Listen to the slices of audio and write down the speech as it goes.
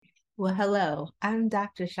Well, hello, I'm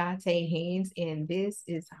Dr. Shantae Haynes, and this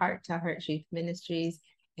is Heart to Heart Truth Ministries,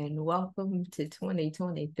 and welcome to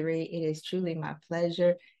 2023. It is truly my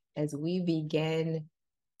pleasure as we begin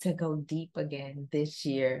to go deep again this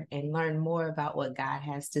year and learn more about what God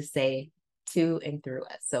has to say to and through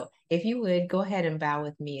us. So, if you would go ahead and bow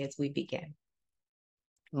with me as we begin.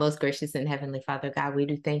 Most gracious and heavenly Father God, we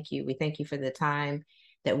do thank you. We thank you for the time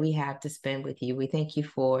that we have to spend with you. We thank you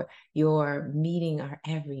for your meeting our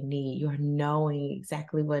every need, your knowing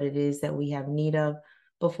exactly what it is that we have need of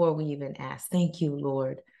before we even ask. Thank you,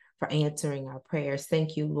 Lord, for answering our prayers.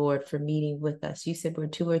 Thank you, Lord, for meeting with us. You said where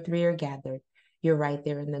two or three are gathered, you're right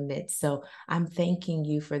there in the midst. So I'm thanking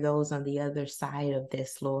you for those on the other side of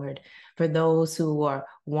this, Lord, for those who are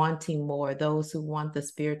wanting more, those who want the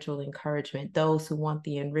spiritual encouragement, those who want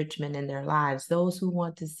the enrichment in their lives, those who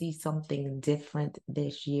want to see something different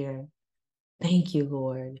this year. Thank you,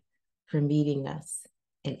 Lord, for meeting us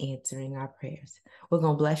and answering our prayers. We're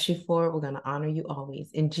going to bless you for it. We're going to honor you always.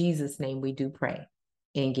 In Jesus' name, we do pray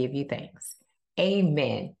and give you thanks.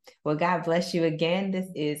 Amen. Well, God bless you again. This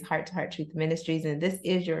is Heart to Heart Truth Ministries, and this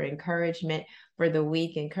is your encouragement for the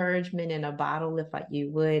week, encouragement in a bottle, if you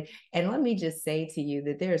would. And let me just say to you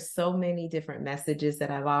that there are so many different messages that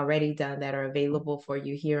I've already done that are available for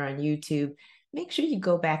you here on YouTube. Make sure you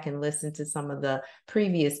go back and listen to some of the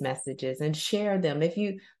previous messages and share them. If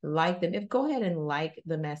you like them, go ahead and like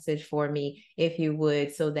the message for me, if you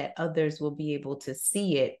would, so that others will be able to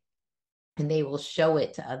see it and they will show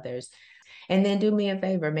it to others. And then do me a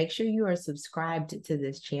favor, make sure you are subscribed to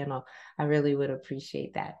this channel. I really would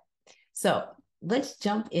appreciate that. So let's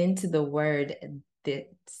jump into the word this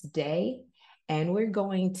day. And we're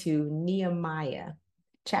going to Nehemiah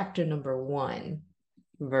chapter number 1,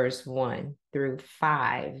 verse 1 through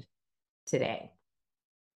 5 today.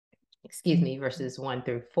 Excuse me, verses 1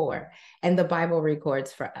 through 4. And the Bible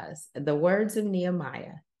records for us the words of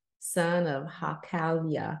Nehemiah, son of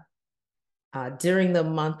Hakaliah, during the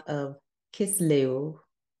month of Kislev,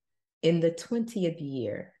 in the 20th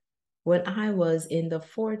year, when I was in the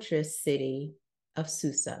fortress city of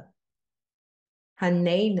Susa.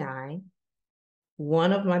 Hanani,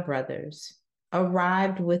 one of my brothers,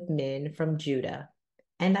 arrived with men from Judah,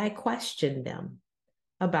 and I questioned them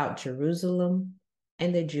about Jerusalem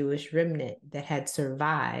and the Jewish remnant that had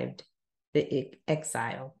survived the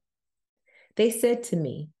exile. They said to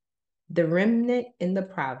me, the remnant in the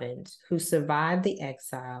province who survived the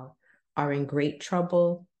exile are in great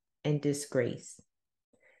trouble and disgrace.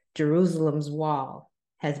 Jerusalem's wall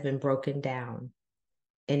has been broken down,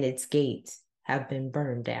 and its gates have been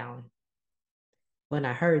burned down. When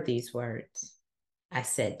I heard these words, I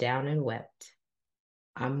sat down and wept.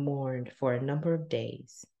 I mourned for a number of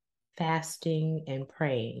days, fasting and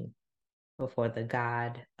praying before the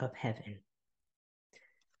God of heaven.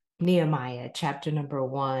 Nehemiah chapter number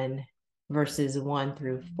 1, verses 1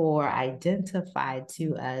 through 4 identified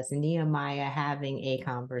to us Nehemiah having a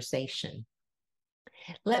conversation.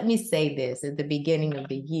 Let me say this at the beginning of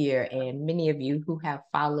the year, and many of you who have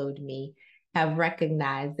followed me have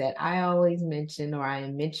recognized that I always mention, or I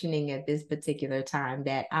am mentioning at this particular time,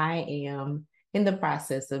 that I am in the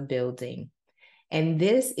process of building. And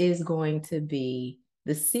this is going to be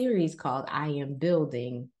the series called I Am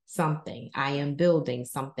Building Something. I am building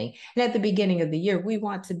something. And at the beginning of the year, we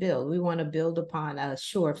want to build. We want to build upon a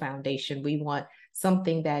sure foundation. We want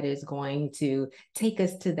something that is going to take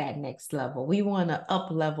us to that next level. We want to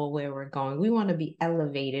up level where we're going. We want to be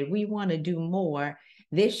elevated. We want to do more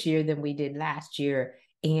this year than we did last year.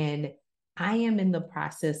 And I am in the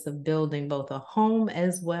process of building both a home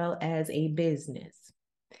as well as a business.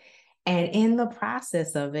 And in the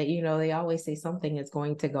process of it, they always say something is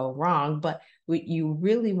going to go wrong, but what you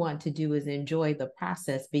really want to do is enjoy the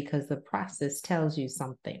process, because the process tells you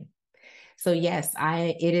something. So yes,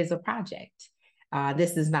 it is a project.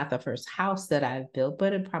 This is not the first house that I've built,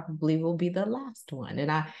 but it probably will be the last one.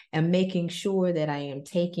 And I am making sure that I am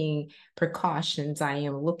taking precautions. I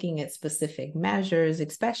am looking at specific measures,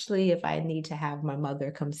 especially if I need to have my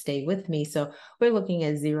mother come stay with me. So we're looking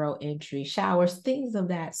at zero entry showers, things of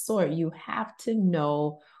that sort. You have to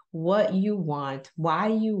know what you want, why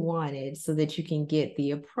you want it, so that you can get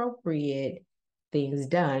the appropriate things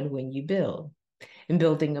done when you build. In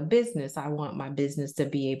building a business, I want my business to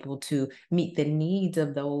be able to meet the needs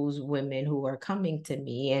of those women who are coming to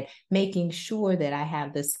me, and making sure that I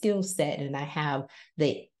have the skill set and I have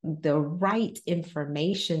the right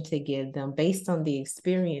information to give them based on the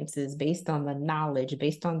experiences, based on the knowledge,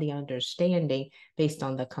 based on the understanding, based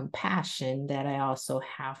on the compassion that I also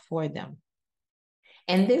have for them.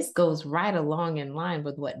 And this goes right along in line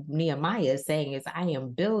with what Nehemiah is saying, is I am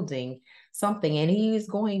building something, and he is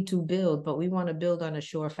going to build, but we want to build on a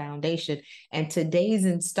sure foundation. And today's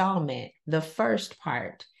installment, the first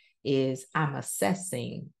part is I'm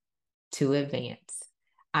assessing to advance.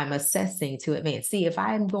 I'm assessing to advance. See, if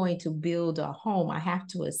I'm going to build a home, I have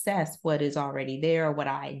to assess what is already there or what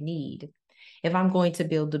I need. If I'm going to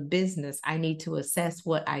build a business, I need to assess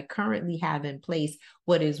what I currently have in place,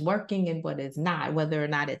 what is working and what is not, whether or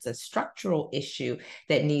not it's a structural issue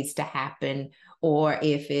that needs to happen, or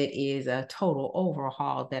if it is a total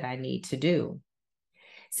overhaul that I need to do.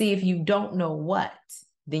 See, if you don't know what,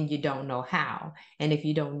 then you don't know how. And if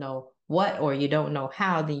you don't know what or you don't know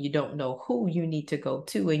how, then you don't know who you need to go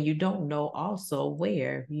to, and you don't know also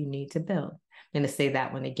where you need to build. I'm going to say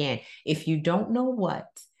that one again. If you don't know what,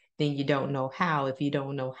 then you don't know how. If you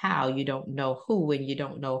don't know how, you don't know who, and you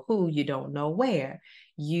don't know who, you don't know where.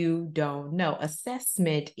 You don't know.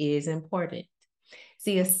 Assessment is important.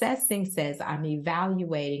 See, assessing says I'm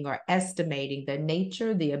evaluating or estimating the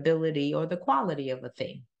nature, the ability, or the quality of a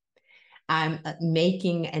thing. I'm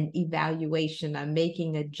making an evaluation. I'm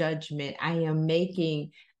making a judgment. I am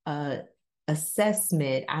making a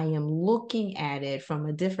assessment. I am looking at it from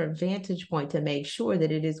a different vantage point to make sure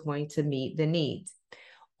that it is going to meet the needs.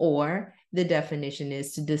 Or the definition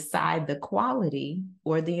is to decide the quality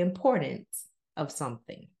or the importance of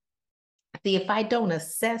something. See, if I don't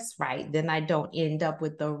assess right, then I don't end up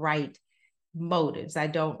with the right motives. I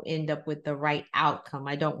don't end up with the right outcome.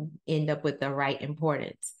 I don't end up with the right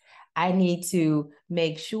importance. I need to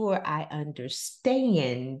make sure I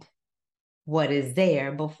understand what is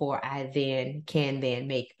there before I can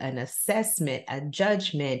make an assessment, a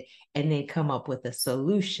judgment, and then come up with a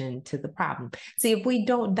solution to the problem. See, if we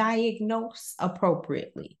don't diagnose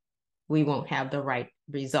appropriately, we won't have the right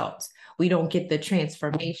results. We don't get the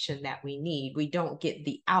transformation that we need. We don't get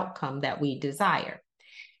the outcome that we desire.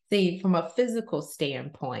 See, from a physical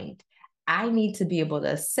standpoint, I need to be able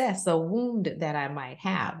to assess a wound that I might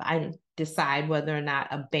have. I decide whether or not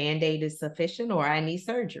a Band-Aid is sufficient or I need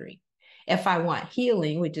surgery. If I want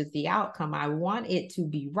healing, which is the outcome, I want it to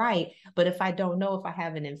be right. But if I don't know if I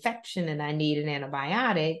have an infection and I need an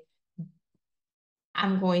antibiotic,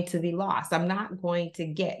 I'm going to be lost. I'm not going to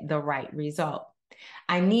get the right result.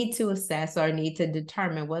 I need to assess or need to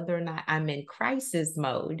determine whether or not I'm in crisis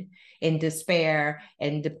mode, in despair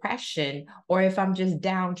and depression, or if I'm just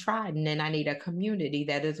downtrodden and I need a community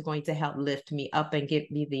that is going to help lift me up and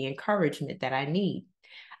give me the encouragement that I need.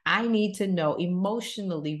 I need to know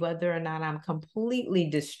emotionally whether or not I'm completely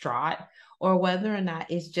distraught or whether or not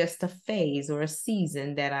it's just a phase or a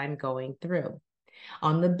season that I'm going through.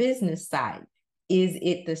 On the business side, is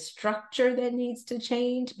it the structure that needs to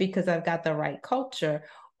change because I've got the right culture?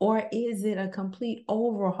 Or is it a complete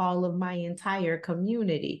overhaul of my entire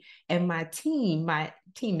community? And my team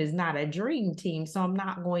is not a dream team, so I'm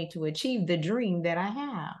not going to achieve the dream that I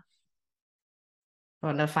have.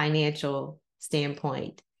 From a financial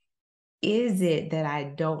standpoint, is it that I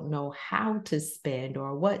don't know how to spend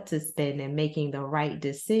or what to spend and making the right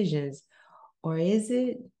decisions? Or is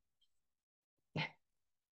it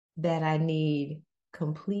that I need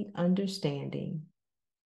complete understanding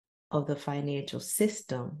of the financial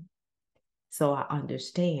system so I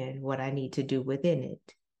understand what I need to do within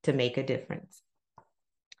it to make a difference?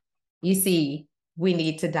 You see, we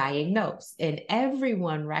need to diagnose, and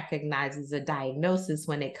everyone recognizes a diagnosis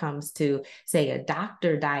when it comes to, say, a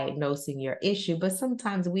doctor diagnosing your issue, but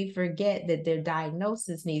sometimes we forget that their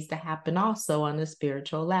diagnosis needs to happen also on a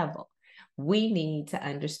spiritual level. We need to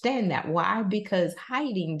understand that. Why? Because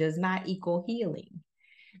hiding does not equal healing.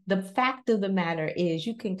 The fact of the matter is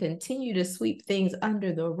you can continue to sweep things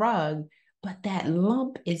under the rug, but that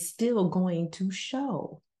lump is still going to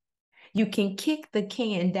show. You can kick the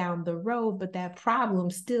can down the road, but that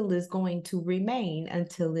problem still is going to remain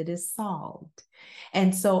until it is solved.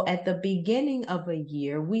 And so at the beginning of a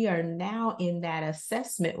year, we are now in that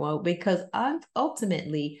assessment mode because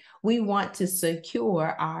ultimately we want to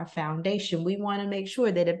secure our foundation. We want to make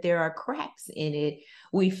sure that if there are cracks in it,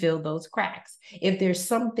 we fill those cracks. If there's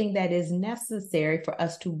something that is necessary for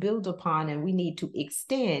us to build upon and we need to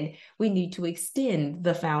extend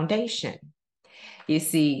the foundation. You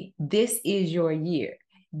see, this is your year.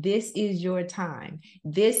 This is your time.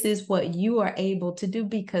 This is what you are able to do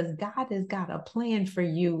because God has got a plan for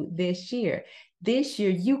you this year. This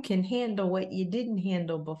year, you can handle what you didn't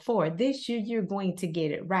handle before. This year, you're going to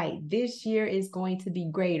get it right. This year is going to be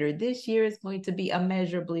greater. This year is going to be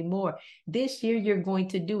immeasurably more. This year, you're going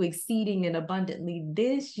to do exceeding and abundantly.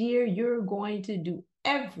 This year, you're going to do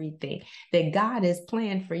everything that God has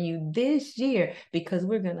planned for you this year because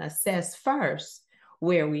we're going to assess first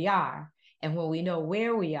where we are. And when we know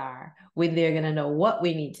where we are, they're going to know what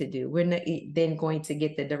we need to do. We're then going to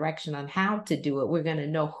get the direction on how to do it. We're going to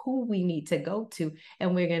know who we need to go to,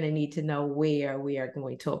 and we're going to need to know where we are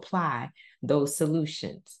going to apply those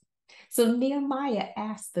solutions. So Nehemiah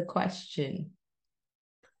asked the question,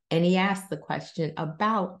 and he asked the question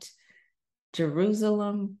about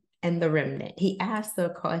Jerusalem and the remnant. He asked the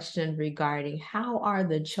question regarding how are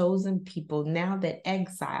the chosen people now that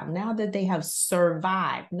exile, now that they have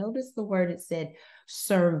survived. Notice the word it said,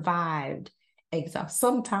 survived exile.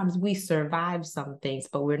 Sometimes we survive some things,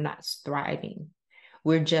 but we're not thriving.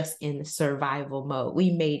 We're just in survival mode.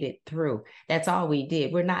 We made it through. That's all we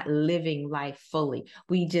did. We're not living life fully.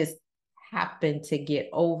 We just happen to get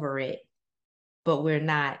over it, but we're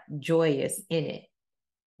not joyous in it.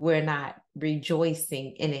 We're not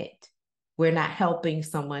rejoicing in it. We're not helping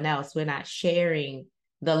someone else. We're not sharing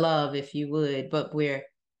the love, if you would, but we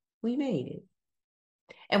made it.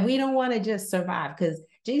 And we don't want to just survive, because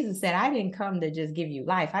Jesus said, I didn't come to just give you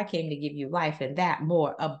life. I came to give you life, and that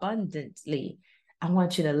more abundantly. I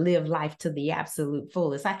want you to live life to the absolute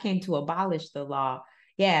fullest. I came to abolish the law.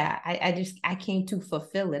 Yeah, I came to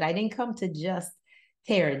fulfill it. I didn't come to just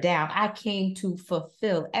tear it down. I came to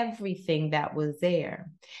fulfill everything that was there.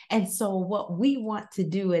 And so what we want to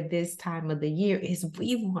do at this time of the year is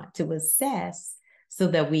we want to assess so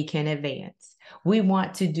that we can advance. We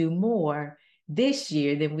want to do more this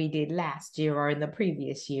year than we did last year or in the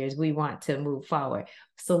previous years. We want to move forward.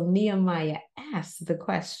 So Nehemiah asked the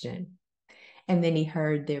question, and then he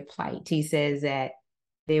heard their plight. He says that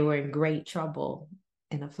they were in great trouble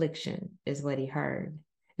and affliction is what he heard.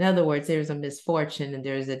 In other words, there's a misfortune and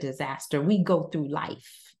there's a disaster. We go through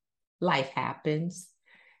life. Life happens.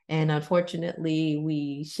 And unfortunately,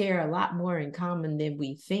 we share a lot more in common than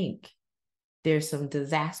we think. There's some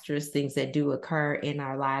disastrous things that do occur in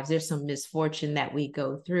our lives. There's some misfortune that we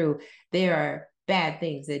go through. There are bad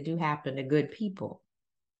things that do happen to good people.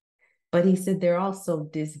 But he said they're also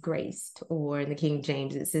disgraced, or in the King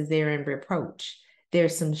James, it says they're in reproach.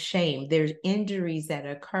 There's some shame. There's injuries that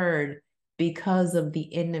occurred because of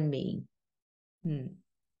the enemy.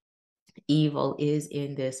 Evil is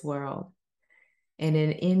in this world. And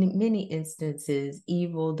in many instances,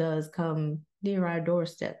 evil does come near our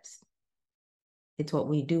doorsteps. It's what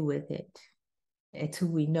we do with it. It's who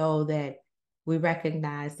we know that we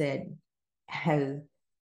recognize that, as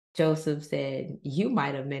Joseph said, you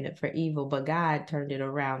might have meant it for evil, but God turned it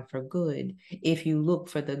around for good. If you look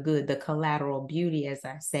for the good, the collateral beauty, as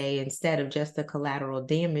I say, instead of just the collateral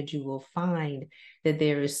damage, you will find that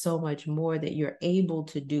there is so much more that you're able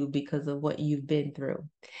to do because of what you've been through.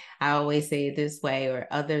 I always say it this way, or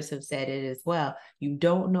others have said it as well. You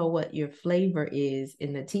don't know what your flavor is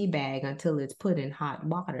in the tea bag until it's put in hot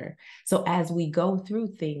water. So as we go through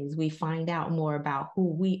things, we find out more about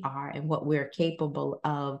who we are and what we're capable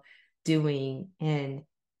of doing and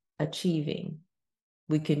achieving.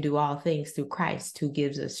 We can do all things through Christ who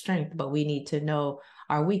gives us strength, but we need to know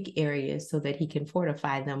our weak areas so that he can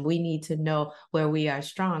fortify them. We need to know where we are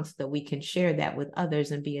strong so that we can share that with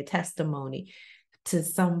others and be a testimony to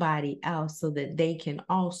somebody else so that they can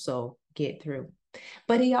also get through.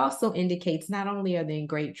 But he also indicates not only are they in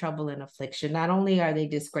great trouble and affliction, not only are they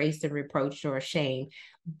disgraced and reproached or ashamed,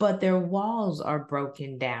 but their walls are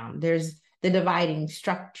broken down. There's the dividing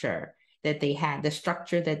structure that they had, the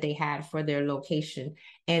structure that they had for their location,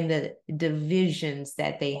 and the divisions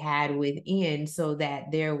that they had within, so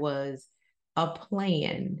that there was a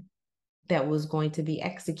plan that was going to be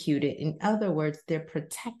executed. In other words, their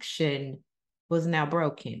protection was now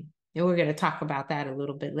broken. And we're going to talk about that a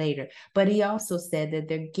little bit later. But he also said that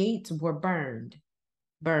their gates were burned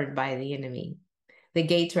by the enemy. The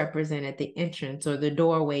gates represented the entrance or the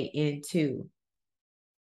doorway into.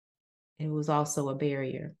 It was also a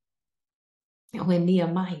barrier. And when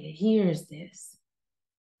Nehemiah hears this,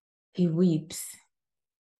 he weeps.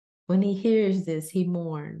 When he hears this, he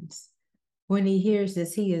mourns. When he hears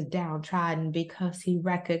this, he is downtrodden because he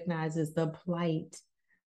recognizes the plight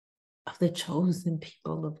of the chosen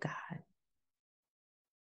people of God.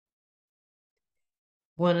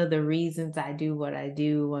 One of the reasons I do what I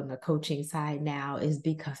do on the coaching side now is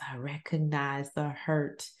because I recognize the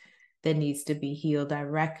hurt that needs to be healed. I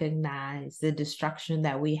recognize the destruction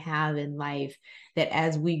that we have in life, that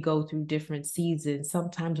as we go through different seasons,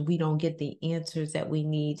 sometimes we don't get the answers that we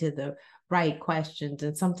need to the right questions.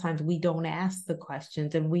 And sometimes we don't ask the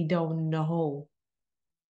questions and we don't know.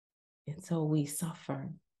 And so we suffer.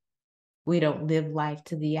 We don't live life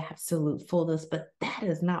to the absolute fullest, but that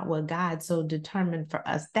is not what God so determined for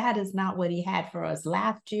us. That is not what he had for us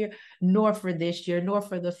last year, nor for this year, nor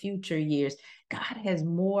for the future years. God has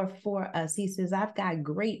more for us. He says, I've got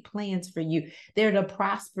great plans for you. They're to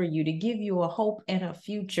prosper you, to give you a hope and a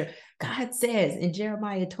future. God says in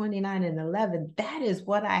Jeremiah 29:11, that is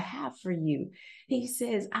what I have for you. He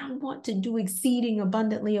says, I want to do exceeding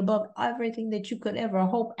abundantly above everything that you could ever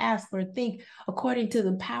hope, ask, or think, according to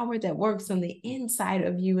the power that works on the inside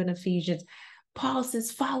of you in Ephesians. Paul says,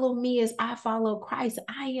 follow me as I follow Christ.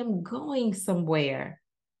 I am going somewhere,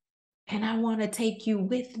 and I want to take you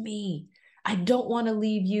with me. I don't want to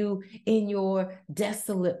leave you in your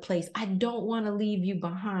desolate place. I don't want to leave you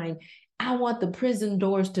behind. I want the prison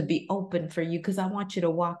doors to be open for you because I want you to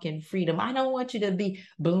walk in freedom. I don't want you to be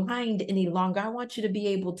blind any longer. I want you to be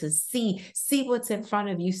able to see what's in front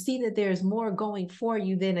of you, see that there's more going for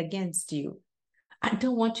you than against you. I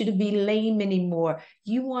don't want you to be lame anymore.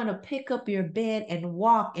 You want to pick up your bed and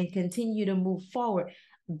walk and continue to move forward.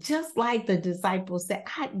 Just like the disciples said,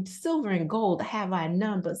 silver and gold have I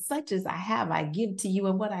none, but such as I have, I give to you.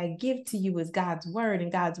 And what I give to you is God's word.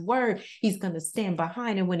 And God's word, he's going to stand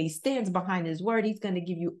behind. And when he stands behind his word, he's going to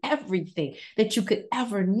give you everything that you could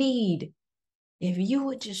ever need. If you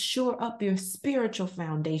would just shore up your spiritual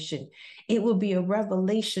foundation, it will be a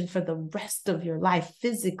revelation for the rest of your life,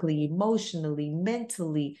 physically, emotionally,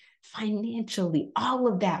 mentally, financially. All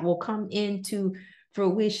of that will come into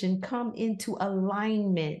fruition, come into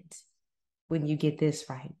alignment when you get this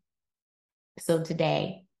right. So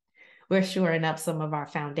today, we're shoring up some of our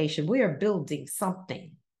foundation. We are building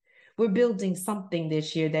something. We're building something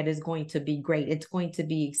this year that is going to be great. It's going to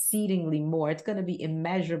be exceedingly more. It's going to be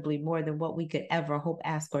immeasurably more than what we could ever hope,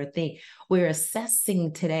 ask, or think. We're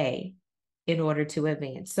assessing today in order to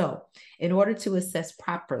advance. So in order to assess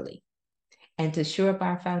properly and to shore up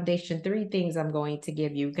our foundation, 3 things I'm going to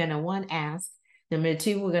give you. We're going to 1, ask. Number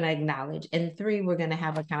 2, we're going to acknowledge. And 3, we're going to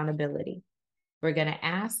have accountability. We're going to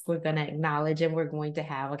ask, we're going to acknowledge, and we're going to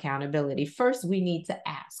have accountability. First, we need to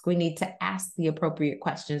ask. We need to ask the appropriate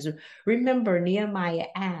questions. Remember, Nehemiah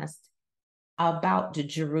asked about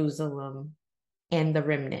Jerusalem and the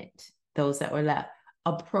remnant, those that were left.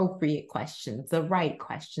 Appropriate questions, the right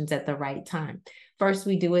questions at the right time. First,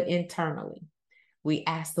 we do it internally. We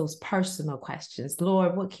ask those personal questions.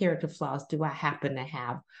 Lord, what character flaws do I happen to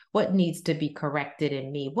have? What needs to be corrected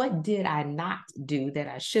in me? What did I not do that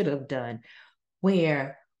I should have done?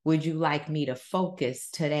 Where would you like me to focus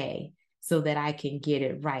today so that I can get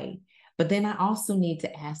it right? But then I also need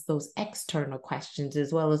to ask those external questions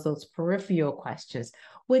as well as those peripheral questions.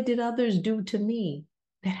 What did others do to me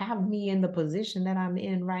that have me in the position that I'm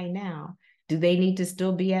in right now? Do they need to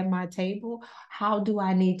still be at my table? How do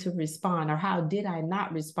I need to respond? Or how did I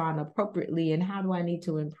not respond appropriately? And how do I need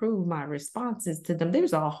to improve my responses to them?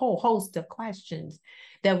 There's a whole host of questions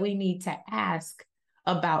that we need to ask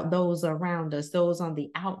about those around us, those on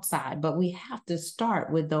the outside. But we have to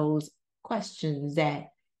start with those questions that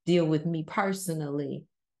deal with me personally.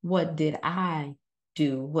 What did I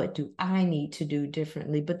do? What do I need to do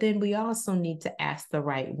differently? But then we also need to ask the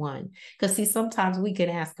right one. Because see, sometimes we can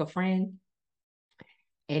ask a friend,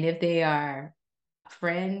 and if they are a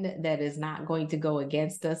friend that is not going to go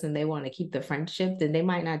against us and they want to keep the friendship, then they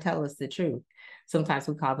might not tell us the truth. Sometimes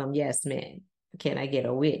we call them yes men. Can I get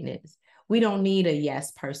a witness? We don't need a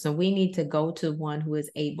yes person. We need to go to one who is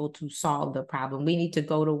able to solve the problem. We need to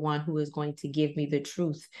go to one who is going to give me the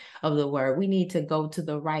truth of the word. We need to go to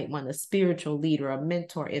the right one, a spiritual leader, a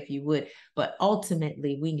mentor, if you would. But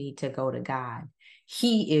ultimately, we need to go to God.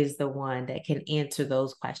 He is the one that can answer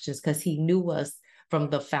those questions because he knew us from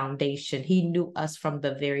the foundation. He knew us from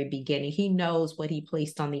the very beginning. He knows what he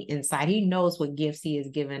placed on the inside. He knows what gifts he has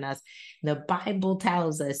given us. The Bible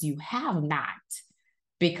tells us you have not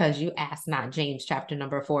because you ask not. James chapter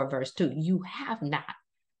number 4, verse 2. You have not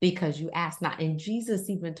because you ask not. And Jesus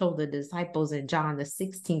even told the disciples in John, the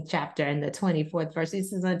 16th chapter and the 24th verse, he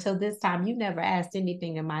says, until this time, you never asked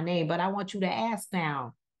anything in my name, but I want you to ask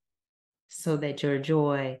now so that your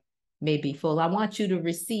joy may be full. I want you to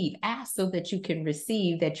receive. Ask so that you can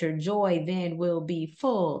receive, that your joy then will be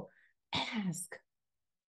full. Ask.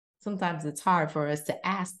 Sometimes it's hard for us to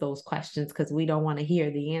ask those questions because we don't want to hear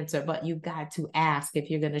the answer, but you've got to ask. If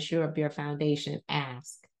you're going to shore up your foundation,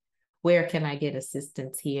 ask. Where can I get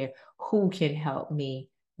assistance here? Who can help me?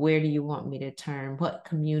 Where do you want me to turn? What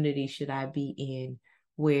community should I be in?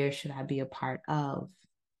 Where should I be a part of?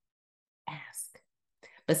 Ask.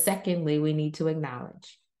 But secondly, we need to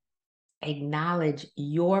acknowledge. Acknowledge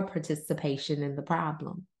your participation in the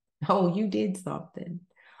problem. Oh, you did something.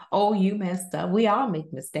 Oh, you messed up. We all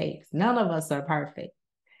make mistakes. None of us are perfect.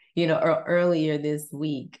 earlier this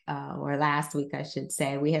week, or last week, I should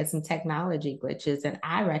say, we had some technology glitches, and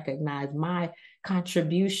I recognize my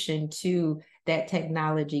contribution to that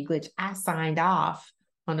technology glitch. I signed off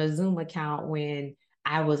on a Zoom account when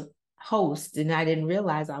I was host, and I didn't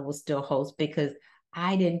realize I was still host because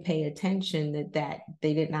I didn't pay attention that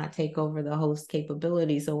they did not take over the host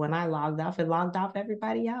capability. So when I logged off, it logged off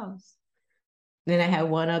everybody else. Then I had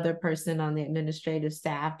one other person on the administrative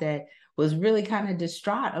staff that was really kind of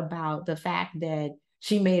distraught about the fact that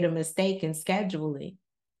she made a mistake in scheduling.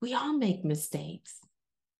 We all make mistakes.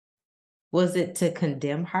 Was it to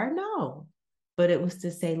condemn her? No. But it was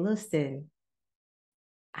to say, listen,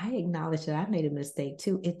 I acknowledge that I made a mistake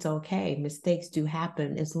too. It's okay. Mistakes do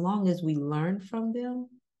happen. As long as we learn from them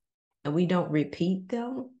and we don't repeat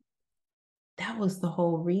them, that was the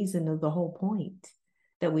whole reason of the whole point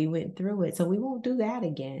that we went through it. So we won't do that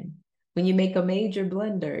again. When you make a major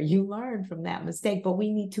blunder, you learn from that mistake, but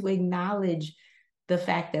we need to acknowledge the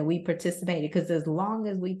fact that we participated, because as long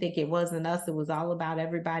as we think it wasn't us, it was all about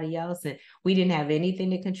everybody else, and we didn't have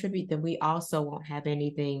anything to contribute, then we also won't have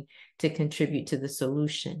anything to contribute to the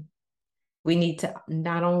solution. We need to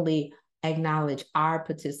not only acknowledge our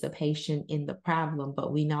participation in the problem,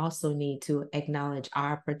 but we also need to acknowledge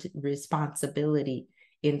our responsibility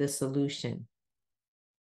in the solution.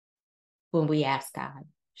 When we ask God,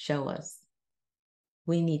 show us,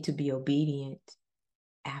 we need to be obedient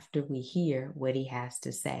after we hear what he has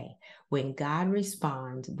to say. When God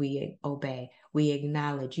responds, we obey. We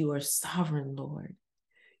acknowledge you are sovereign, Lord.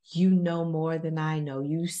 You know more than I know.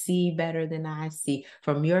 You see better than I see.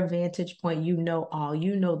 From your vantage point, you know all.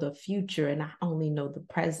 You know the future, and I only know the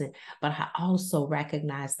present. But I also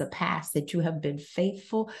recognize the past, that you have been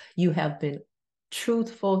faithful. You have been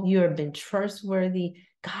truthful. You have been trustworthy.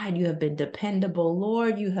 God, you have been dependable.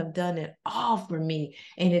 Lord, you have done it all for me.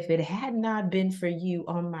 And if it had not been for you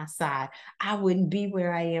on my side, I wouldn't be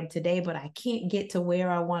where I am today, but I can't get to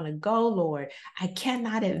where I want to go, Lord. I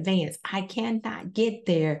cannot advance. I cannot get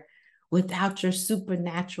there without your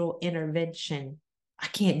supernatural intervention. I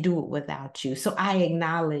can't do it without you. So I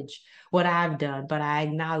acknowledge what I've done, but I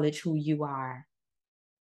acknowledge who you are.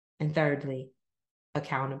 And thirdly,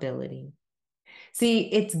 accountability. See,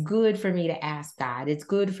 it's good for me to ask God. It's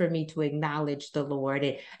good for me to acknowledge the Lord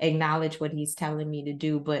and acknowledge what he's telling me to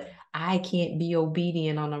do, but I can't be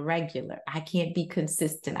obedient on a regular. I can't be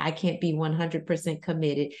consistent. I can't be 100%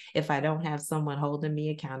 committed if I don't have someone holding me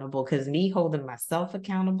accountable, because me holding myself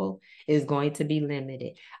accountable is going to be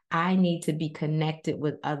limited. I need to be connected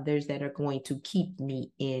with others that are going to keep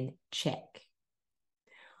me in check.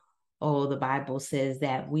 Oh, the Bible says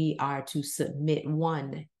that we are to submit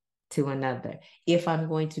one to another. If I'm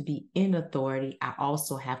going to be in authority, I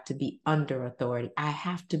also have to be under authority. I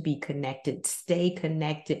have to be connected. Stay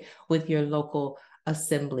connected with your local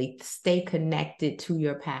assembly. Stay connected to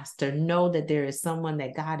your pastor. Know that there is someone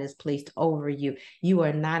that God has placed over you. You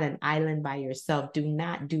are not an island by yourself. Do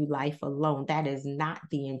not do life alone. That is not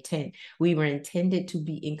the intent. We were intended to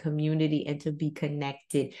be in community and to be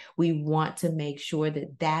connected. We want to make sure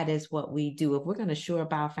that that is what we do. If we're going to shore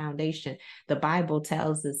up our foundation, the Bible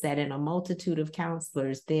tells us that in a multitude of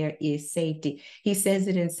counselors, there is safety. He says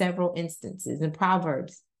it in several instances. In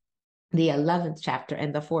Proverbs, the 11th chapter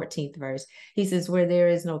and the 14th verse, he says, where there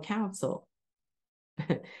is no counsel,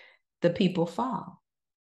 the people fall.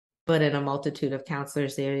 But in a multitude of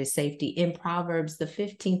counselors, there is safety. In Proverbs, the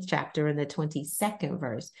 15th chapter and the 22nd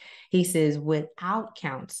verse, he says, without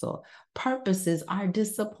counsel, purposes are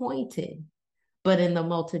disappointed. But in the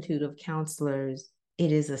multitude of counselors,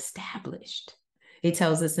 it is established. It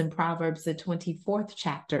tells us in Proverbs, the 24th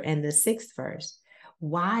chapter and the 6th verse,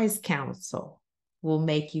 wise counsel will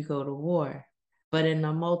make you go to war. But in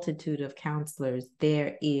a multitude of counselors,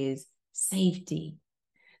 there is safety.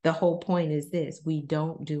 The whole point is this: we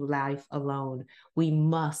don't do life alone. We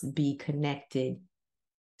must be connected.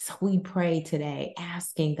 So we pray today,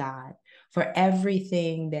 asking God for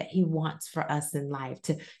everything that he wants for us in life,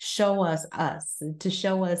 to show us, to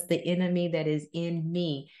show us the enemy that is in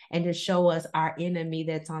me, and to show us our enemy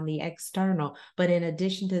that's on the external. But in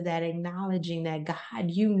addition to that, acknowledging that, God,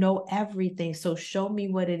 you know everything. So show me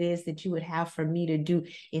what it is that you would have for me to do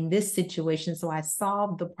in this situation, so I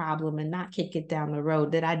solve the problem and not kick it down the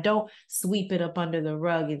road, that I don't sweep it up under the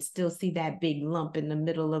rug and still see that big lump in the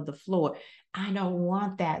middle of the floor. I don't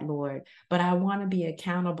want that, Lord, but I want to be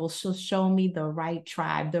accountable. So show me the right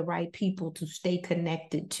tribe, the right people to stay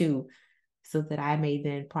connected to, so that I may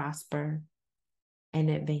then prosper and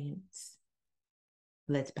advance.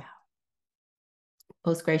 Let's bow.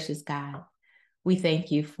 Most gracious God, we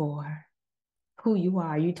thank you for who you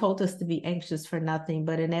are. You told us to be anxious for nothing,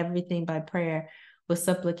 but in everything by prayer with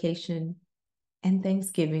supplication and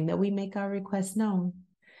thanksgiving that we make our requests known.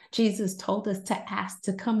 Jesus told us to ask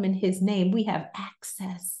to come in his name. We have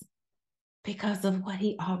access because of what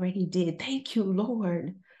he already did. Thank you,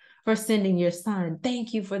 Lord, for sending your son.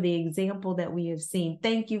 Thank you for the example that we have seen.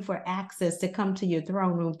 Thank you for access to come to your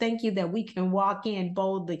throne room. Thank you that we can walk in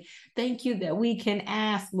boldly. Thank you that we can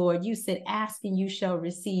ask, Lord. You said, ask and you shall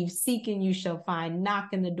receive, seek and you shall find, knock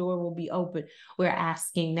and the door will be open. We're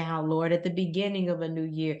asking now, Lord, at the beginning of a new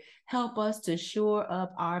year, help us to shore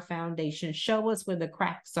up our foundation. Show us where the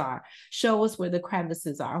cracks are. Show us where the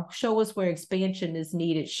crevices are. Show us where expansion is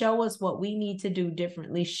needed. Show us what we need to do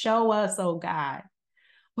differently. Show us, oh God.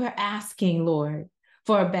 We're asking, Lord,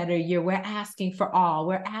 for a better year. We're asking for all.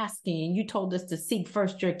 We're asking, and you told us to seek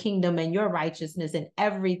first your kingdom and your righteousness, and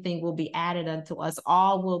everything will be added unto us.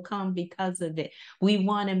 All will come because of it. We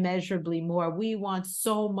want immeasurably more. We want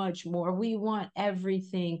so much more. We want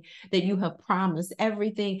everything that you have promised,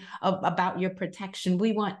 everything about your protection.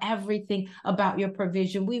 We want everything about your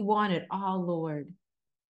provision. We want it all, Lord.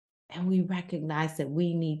 And we recognize that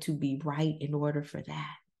we need to be right in order for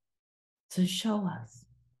that. So show us.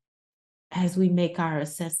 As we make our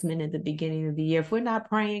assessment at the beginning of the year, if we're not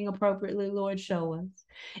praying appropriately, Lord, show us.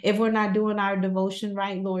 If we're not doing our devotion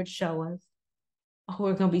right, Lord, show us. Oh,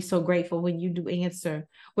 we're going to be so grateful when you do answer.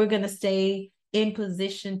 We're going to stay in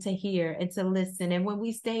position to hear and to listen. And when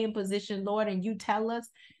we stay in position, Lord, and you tell us,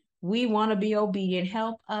 we want to be obedient.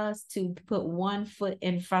 Help us to put one foot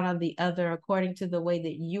in front of the other according to the way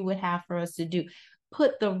that you would have for us to do.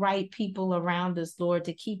 Put the right people around us, Lord,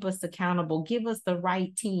 to keep us accountable. Give us the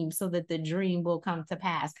right team so that the dream will come to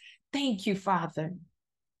pass. Thank you, Father,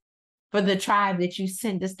 for the tribe that you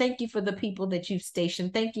send us. Thank you for the people that you've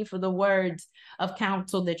stationed. Thank you for the words of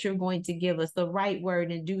counsel that you're going to give us, the right word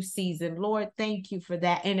in due season. Lord, thank you for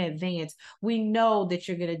that in advance. We know that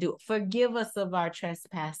you're going to do it. Forgive us of our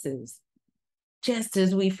trespasses, just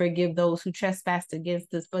as we forgive those who trespass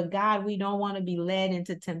against us. But God, we don't want to be led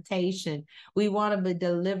into temptation. We want to be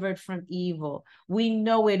delivered from evil. We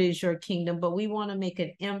know it is your kingdom, but we want to make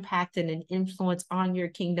an impact and an influence on your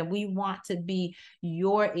kingdom. We want to be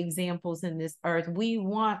your examples in this earth. We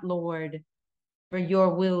want, Lord, for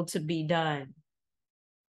your will to be done.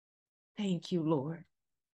 Thank you, Lord,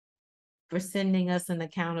 for sending us an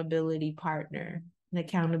accountability partner, an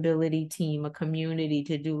accountability team, a community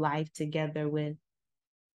to do life together with.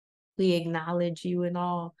 We acknowledge you in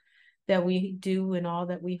all that we do and all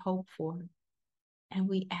that we hope for. And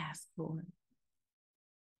we ask, Lord,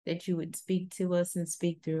 that you would speak to us and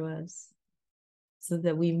speak through us so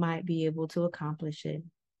that we might be able to accomplish it.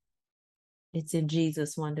 It's in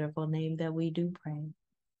Jesus' wonderful name that we do pray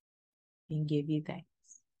and give you thanks.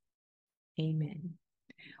 Amen.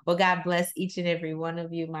 Well, God bless each and every one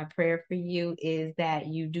of you. My prayer for you is that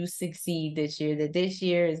you do succeed this year, that this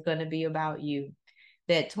year is going to be about you,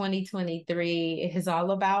 that 2023 is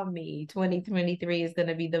all about me. 2023 is going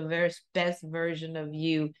to be the best version of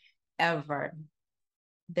you ever,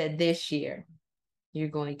 that this year you're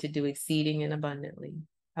going to do exceeding and abundantly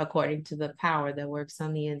according to the power that works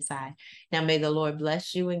on the inside. Now, may the Lord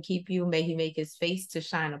bless you and keep you. May he make his face to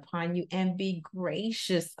shine upon you and be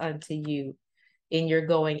gracious unto you in your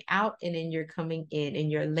going out and in your coming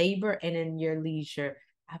in your labor and in your leisure.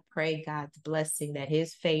 I pray God's blessing, that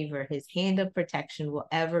his favor, his hand of protection will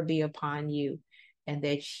ever be upon you, and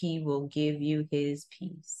that he will give you his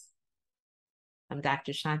peace. I'm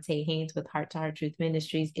Dr. Shantae Haynes with Heart to Heart Truth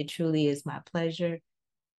Ministries. It truly is my pleasure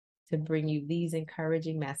to bring you these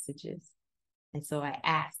encouraging messages. And so I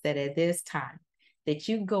ask that at this time, that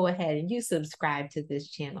you go ahead and you subscribe to this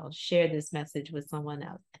channel, share this message with someone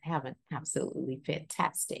else, and have an absolutely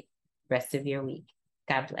fantastic rest of your week.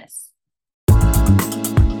 God bless.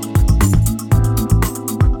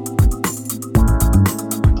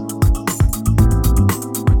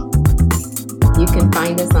 You can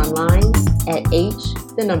find us online at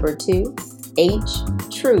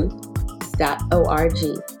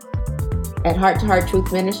h2truth.org. At Heart to Heart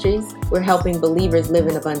Truth Ministries, we're helping believers live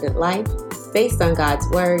an abundant life based on God's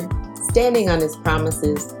word, standing on his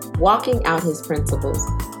promises, walking out his principles,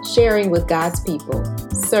 sharing with God's people,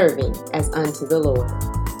 serving as unto the Lord.